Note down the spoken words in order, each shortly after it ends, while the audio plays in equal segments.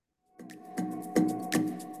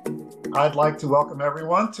I'd like to welcome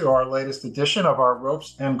everyone to our latest edition of our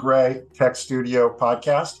Ropes and Gray Tech Studio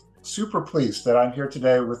podcast. Super pleased that I'm here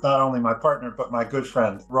today with not only my partner, but my good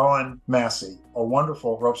friend, Rohan Massey, a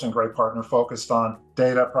wonderful Ropes and Gray partner focused on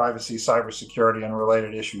data, privacy, cybersecurity, and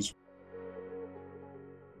related issues.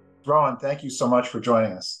 Rohan, thank you so much for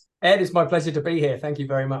joining us. Ed, it's my pleasure to be here. Thank you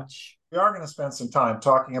very much. We are going to spend some time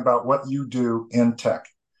talking about what you do in tech.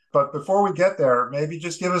 But before we get there, maybe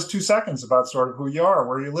just give us 2 seconds about sort of who you are,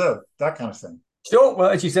 where you live, that kind of thing. Sure. Well,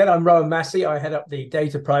 as you said, I'm Rohan Massey. I head up the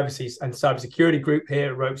data privacy and cybersecurity group here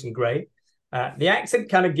at Ropes and Gray. The accent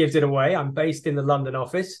kind of gives it away. I'm based in the London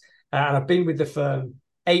office, and I've been with the firm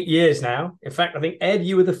 8 years now. In fact, I think, Ed,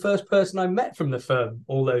 you were the first person I met from the firm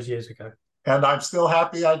all those years ago. And I'm still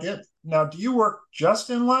happy I did. Now, do you work just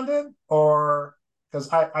in London, or because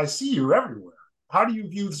I see you everywhere? How do you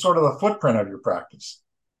view sort of the footprint of your practice?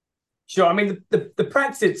 Sure. I mean, the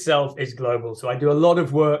practice itself is global. So I do a lot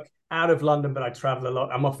of work out of London, but I travel a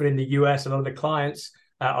lot. I'm often in the US. A lot of the clients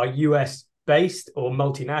are US based or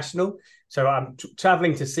multinational. So I'm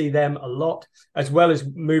traveling to see them a lot, as well as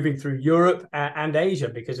moving through Europe and Asia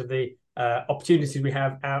because of the opportunities we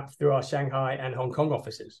have out through our Shanghai and Hong Kong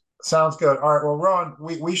offices. Sounds good. All right. Well, Rohan,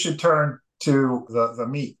 we should turn to the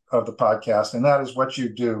meat of the podcast, and that is what you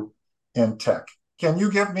do in tech. Can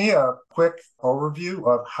you give me a quick overview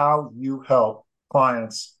of how you help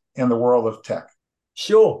clients in the world of tech?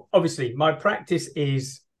 Sure. Obviously, my practice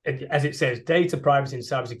is, as it says, data privacy and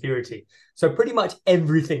cybersecurity. So pretty much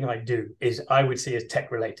everything I do is, I would see as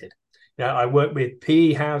tech related. You know, I work with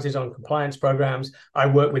PE houses on compliance programs. I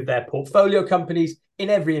work with their portfolio companies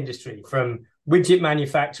in every industry, from widget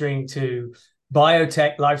manufacturing to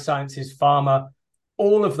biotech, life sciences, pharma,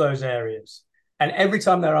 all of those areas. And every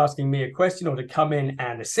time they're asking me a question or to come in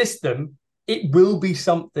and assist them, it will be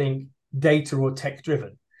something data or tech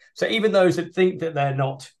driven. So even those that think that they're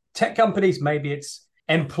not tech companies, maybe it's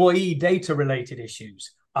employee data related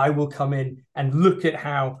issues, I will come in and look at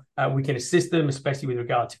how we can assist them, especially with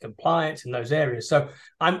regard to compliance in those areas. So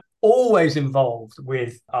I'm always involved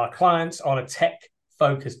with our clients on a tech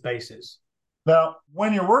focused basis. Now,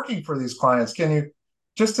 when you're working for these clients, can you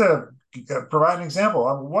just to provide an example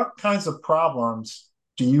of what kinds of problems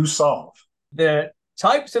do you solve? The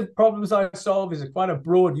types of problems I solve is quite a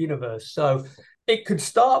broad universe. So it could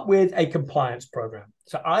start with a compliance program.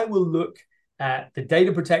 So I will look at the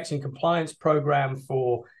data protection compliance program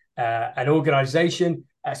for an organization,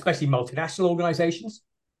 especially multinational organizations,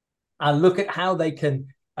 and look at how they can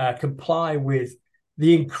comply with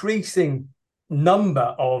the increasing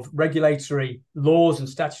number of regulatory laws and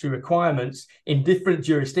statutory requirements in different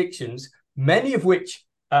jurisdictions, many of which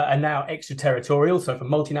are now extraterritorial. So for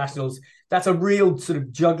multinationals, that's a real sort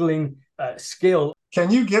of juggling skill.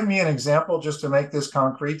 Can you give me an example just to make this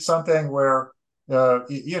concrete? Something where, a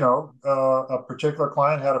particular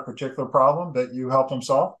client had a particular problem that you helped them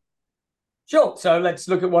solve? Sure. So let's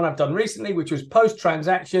look at one I've done recently, which was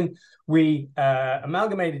post-transaction. We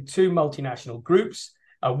amalgamated 2 multinational groups,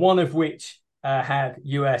 one of which had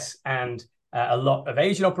US and a lot of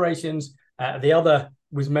Asian operations. The other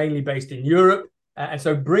was mainly based in Europe. And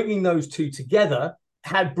so bringing those 2 together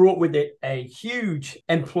had brought with it a huge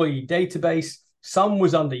employee database. Some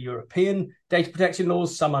was under European data protection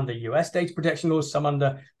laws, some under US data protection laws, some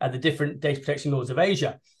under the different data protection laws of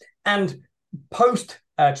Asia. And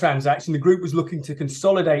post-transaction, the group was looking to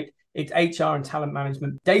consolidate its HR and talent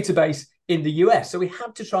management database in the US. So we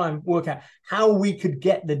had to try and work out how we could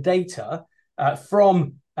get the data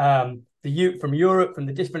from Europe, from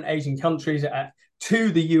the different Asian countries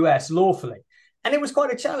to the US lawfully. And it was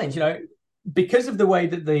quite a challenge, because of the way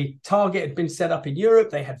that the target had been set up in Europe.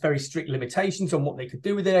 They had very strict limitations on what they could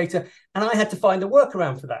do with the data. And I had to find a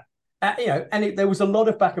workaround for that. There was a lot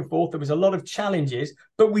of back and forth. There was a lot of challenges,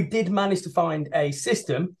 but we did manage to find a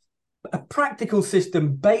system, a practical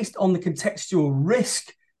system based on the contextual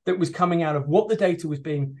risk that was coming out of what the data was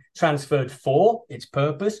being transferred for, its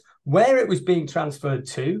purpose, where it was being transferred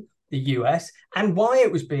to, the US, and why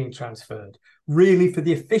it was being transferred, really for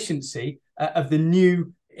the efficiency of the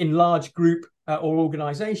new enlarged group or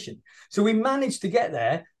organization. So we managed to get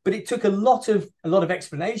there, but it took a lot of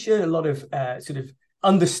explanation, a lot of sort of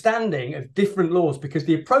understanding of different laws, because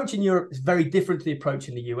the approach in Europe is very different to the approach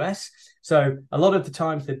in the US. So a lot of the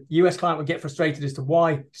times the US client would get frustrated as to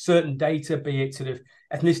why certain data, be it sort of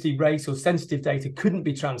ethnicity, race, or sensitive data, couldn't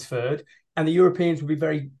be transferred. And the Europeans would be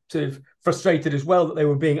very sort of frustrated as well that they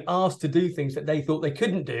were being asked to do things that they thought they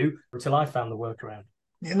couldn't do, until I found the workaround.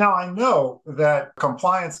 Now, I know that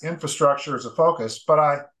compliance infrastructure is a focus,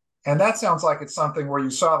 and that sounds like it's something where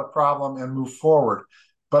you saw the problem and moved forward.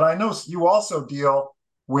 But I know you also deal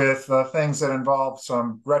with things that involve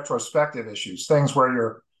some retrospective issues, things where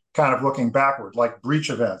you're kind of looking backward, like breach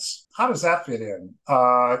events. How does that fit in?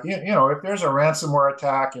 If there's a ransomware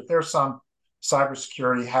attack, if there's some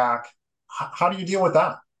cybersecurity hack, how do you deal with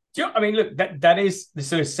that? I mean, look, that is the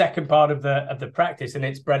sort of second part of the practice, and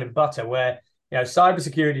it's bread and butter, where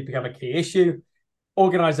cybersecurity become a key issue.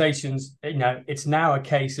 Organizations, it's now a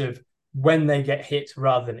case of when they get hit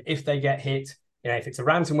rather than if they get hit. If it's a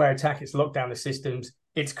ransomware attack, it's locked down the systems.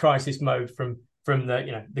 It's crisis mode from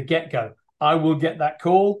the get-go. I will get that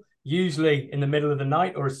call usually in the middle of the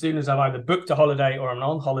night, or as soon as I've either booked a holiday or I'm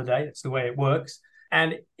on holiday. That's the way it works,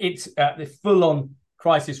 and it's the full-on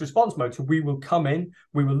crisis response mode. So we will come in,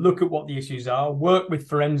 we will look at what the issues are, work with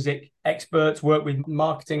forensic experts, work with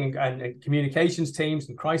marketing and communications teams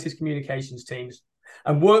and crisis communications teams,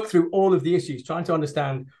 and work through all of the issues, trying to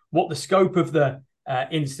understand what the scope of the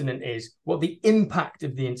incident is, what the impact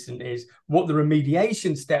of the incident is, what the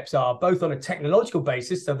remediation steps are, both on a technological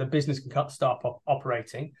basis, so the business can start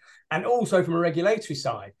operating, and also from a regulatory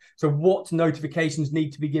side. So what notifications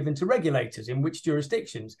need to be given to regulators in which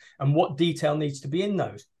jurisdictions, and what detail needs to be in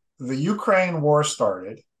those. The Ukraine war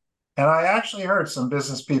started, and I actually heard some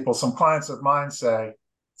business people, some clients of mine say,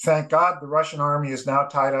 thank God the Russian army is now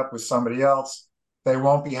tied up with somebody else. They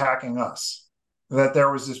won't be hacking us. That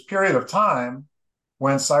there was this period of time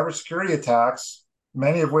when cybersecurity attacks,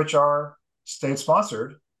 many of which are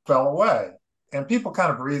state-sponsored, fell away. And people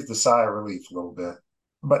kind of breathed a sigh of relief a little bit.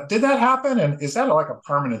 But did that happen? And is that like a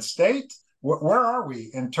permanent state? Where are we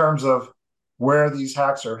in terms of where these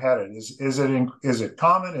hacks are headed? Is it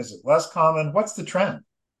common? Is it less common? What's the trend?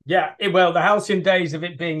 Yeah, the halcyon days of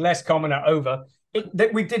it being less common are over.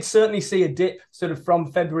 We did certainly see a dip sort of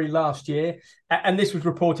from February last year. And this was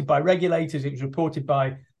reported by regulators. It was reported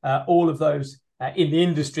by all of those in the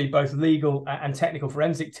industry, both legal and technical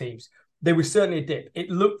forensic teams. There was certainly a dip. It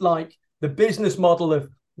looked like the business model of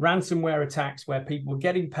ransomware attacks, where people were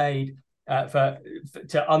getting paid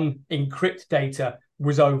to unencrypt data,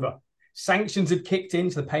 was over. Sanctions had kicked in,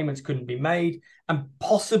 so the payments couldn't be made, and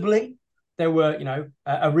possibly there were,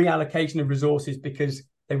 a reallocation of resources because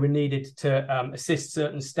they were needed to assist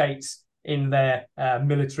certain states in their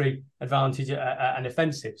military advantage and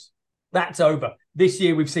offensives. That's over. This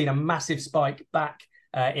year, we've seen a massive spike back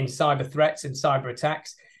in cyber threats and cyber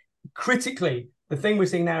attacks. Critically, the thing we're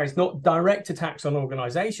seeing now is not direct attacks on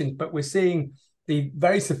organizations, but we're seeing the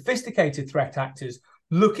very sophisticated threat actors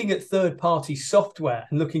looking at third-party software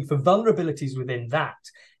and looking for vulnerabilities within that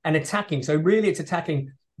and attacking. So really, it's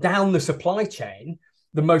attacking down the supply chain.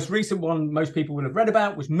 The most recent one most people will have read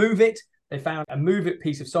about was MoveIt. They found a MoveIt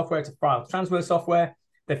piece of software. It's a file transfer software.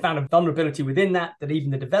 They found a vulnerability within that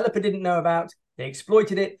even the developer didn't know about. They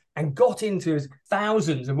exploited it and got into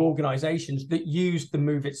thousands of organizations that used the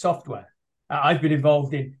MoveIt software. I've been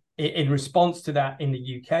involved in response to that in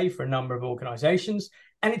the UK for a number of organizations.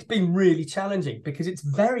 And it's been really challenging because it's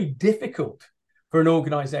very difficult for an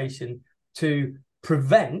organization to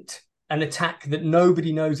prevent an attack that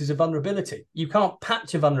nobody knows is a vulnerability. You can't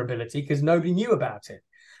patch a vulnerability because nobody knew about it.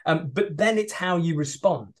 But then it's how you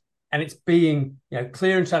respond. And it's being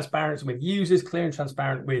clear and transparent with users, clear and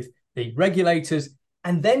transparent with the regulators,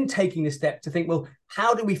 and then taking the step to think, well,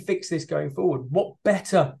 how do we fix this going forward? What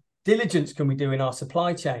better diligence can we do in our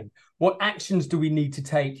supply chain? What actions do we need to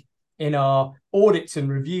take in our audits and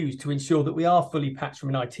reviews to ensure that we are fully patched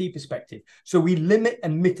from an IT perspective? So we limit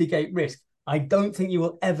and mitigate risk. I don't think you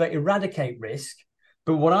will ever eradicate risk,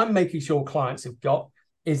 but what I'm making sure clients have got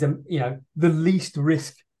is the least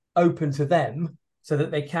risk open to them, so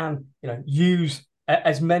that they can use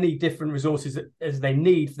as many different resources as they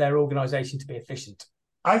need for their organization to be efficient.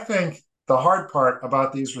 I think the hard part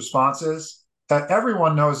about these responses, that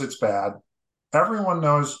everyone knows it's bad. Everyone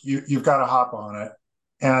knows you've got to hop on it,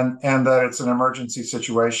 and that it's an emergency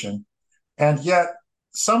situation. And yet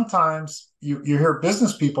sometimes you hear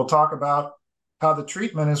business people talk about how the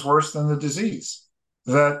treatment is worse than the disease.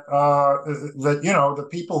 That the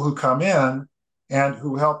people who come in and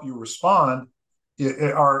who help you respond,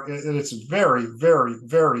 it's very, very,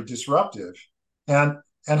 very disruptive. And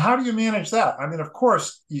how do you manage that? I mean, of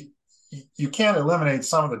course, you can't eliminate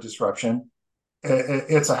some of the disruption.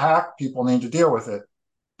 It's a hack. People need to deal with it.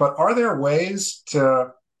 But are there ways to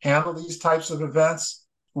handle these types of events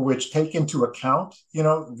which take into account,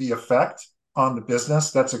 the effect on the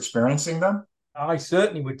business that's experiencing them? I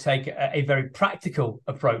certainly would take a very practical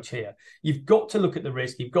approach here. You've got to look at the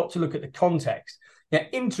risk. You've got to look at the context. Now,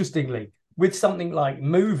 interestingly, with something like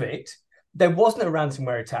MoveIt, there wasn't a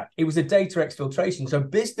ransomware attack. It was a data exfiltration. So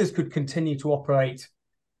business could continue to operate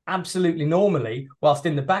absolutely normally, whilst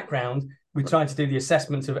in the background, we're trying to do the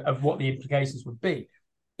assessments of what the implications would be.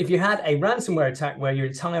 if you had a ransomware attack where your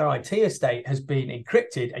entire IT estate has been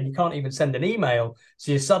encrypted and you can't even send an email,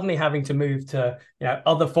 so you're suddenly having to move to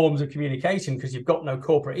other forms of communication because you've got no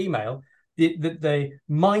corporate email, the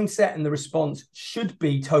mindset and the response should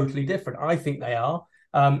be totally different. I think they are.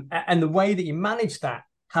 And the way that you manage that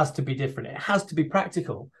has to be different. It has to be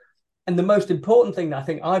practical. And the most important thing that I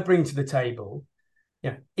think I bring to the table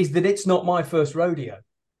is that it's not my first rodeo.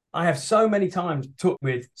 I have so many times talked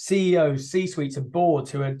with CEOs, C-suites and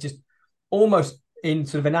boards who are just almost in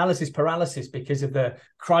sort of analysis paralysis because of the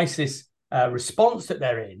crisis response that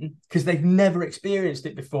they're in, because they've never experienced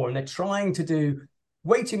it before. And they're trying to do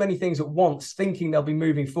way too many things at once, thinking they'll be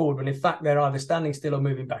moving forward, when in fact they're either standing still or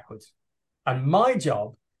moving backwards. And my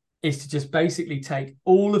job is to just basically take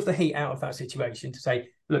all of the heat out of that situation to say,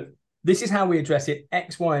 look, this is how we address it,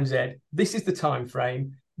 X, Y, and Z. This is the time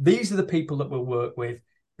frame. These are the people that we'll work with.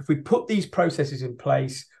 If we put these processes in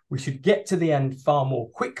place, we should get to the end far more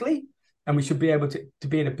quickly, and we should be able to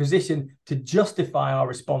be in a position to justify our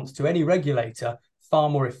response to any regulator far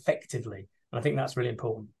more effectively. And I think that's really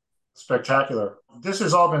important. Spectacular. This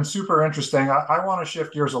has all been super interesting. I want to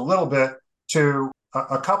shift gears a little bit to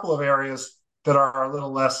a couple of areas that are a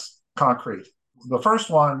little less concrete. The first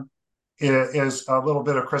one is a little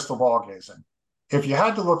bit of crystal ball gazing. If you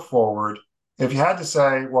had to look forward, if you had to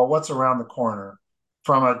say, well, what's around the corner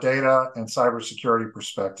from a data and cybersecurity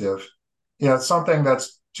perspective, something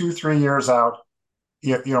that's 2-3 years out,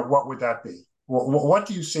 what would that be? What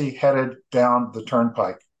do you see headed down the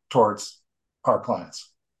turnpike towards our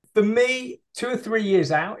clients? For me, 2 or 3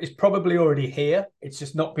 years out is probably already here. It's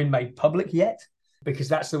just not been made public yet, because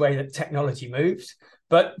that's the way that technology moves.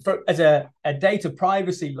 But as a data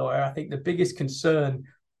privacy lawyer, I think the biggest concern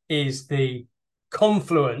is the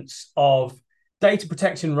confluence of data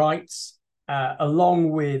protection rights, along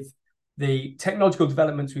with the technological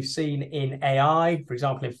developments we've seen in AI, for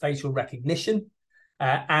example, in facial recognition,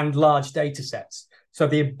 and large data sets. So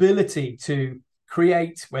the ability to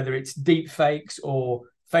create, whether it's deep fakes or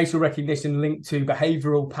facial recognition linked to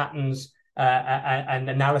behavioral patterns and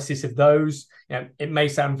analysis of those. It may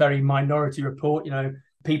sound very Minority Report,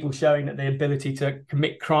 people showing that the ability to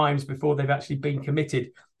commit crimes before they've actually been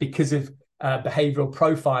committed because of behavioral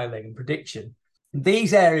profiling and prediction.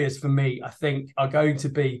 These areas for me, I think, are going to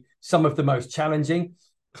be some of the most challenging.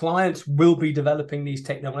 Clients will be developing these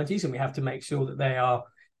technologies, and we have to make sure that they are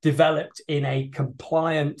developed in a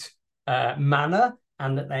compliant manner,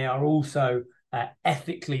 and that they are also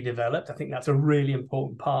ethically developed. I think that's a really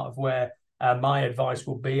important part of where my advice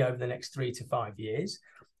will be over the next 3 to 5 years.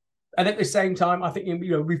 And at the same time, I think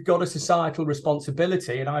we've got a societal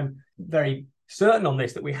responsibility, and I'm very certain on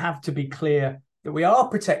this, that we have to be clear that we are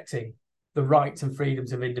protecting the rights and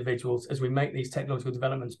freedoms of individuals as we make these technological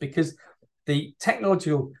developments, because the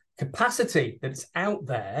technological capacity that's out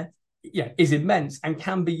there is immense and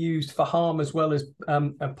can be used for harm as well as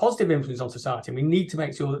a positive influence on society. And we need to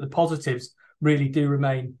make sure that the positives really do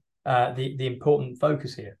remain the important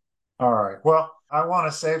focus here. All right. Well, I want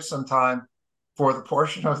to save some time for the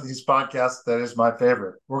portion of these podcasts that is my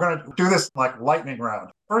favorite. We're going to do this like lightning round.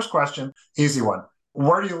 First question, easy one.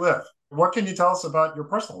 Where do you live? What can you tell us about your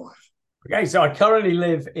personal life? Okay, so I currently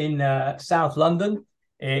live in South London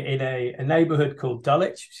in a neighbourhood called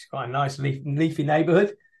Dulwich, which is quite a nice leafy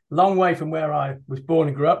neighbourhood, long way from where I was born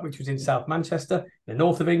and grew up, which was in South Manchester, the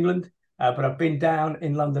north of England. But I've been down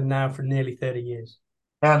in London now for nearly 30 years.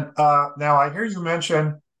 And now I hear you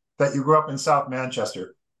mention that you grew up in South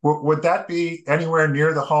Manchester. Would that be anywhere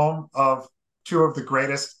near the home of two of the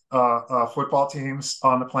greatest football teams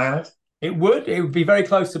on the planet? It would. It would be very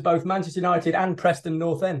close to both Manchester United and Preston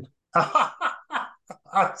North End.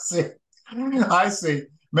 I see.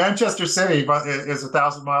 Manchester City is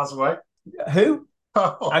 1,000 miles away. Who?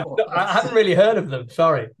 Oh, I haven't really heard of them.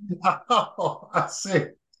 Sorry. Oh, I see.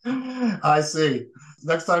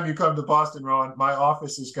 Next time you come to Boston, Rohan, my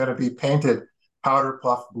office is going to be painted powder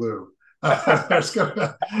puff blue. You're going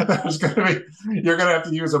to have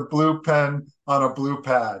to use a blue pen on a blue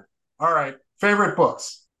pad. All right. Favorite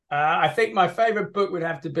books? I think my favorite book would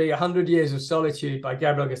have to be 100 Years of Solitude by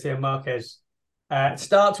Gabriel Garcia Marquez. It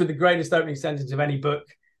starts with the greatest opening sentence of any book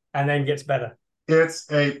and then gets better.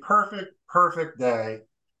 It's a perfect day,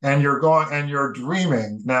 and you're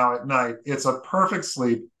dreaming now at night. It's a perfect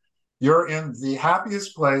sleep. You're in the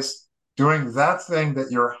happiest place doing that thing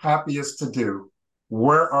that you're happiest to do.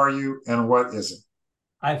 Where are you and what is it?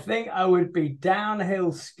 I think I would be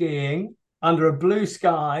downhill skiing under a blue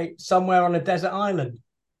sky somewhere on a desert island.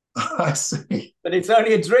 I see. But it's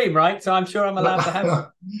only a dream, right? So I'm sure I'm allowed to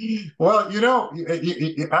have it. Well,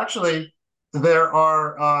 actually, there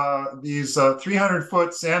are these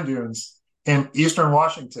 300-foot sand dunes in Eastern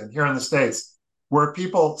Washington, here in the States, where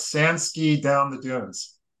people sand ski down the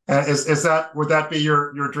dunes. And would that be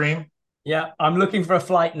your dream? Yeah, I'm looking for a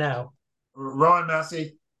flight now. Rohan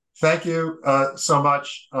Massey, thank you so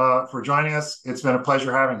much for joining us. It's been a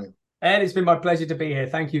pleasure having you. Ed, it's been my pleasure to be here.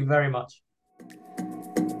 Thank you very much.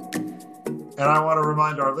 And I want to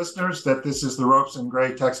remind our listeners that this is the Ropes and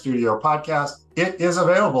Gray Tech Studio podcast. It is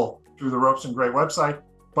available through the Ropes and Gray website,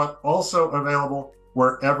 but also available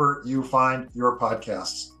wherever you find your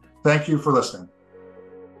podcasts. Thank you for listening.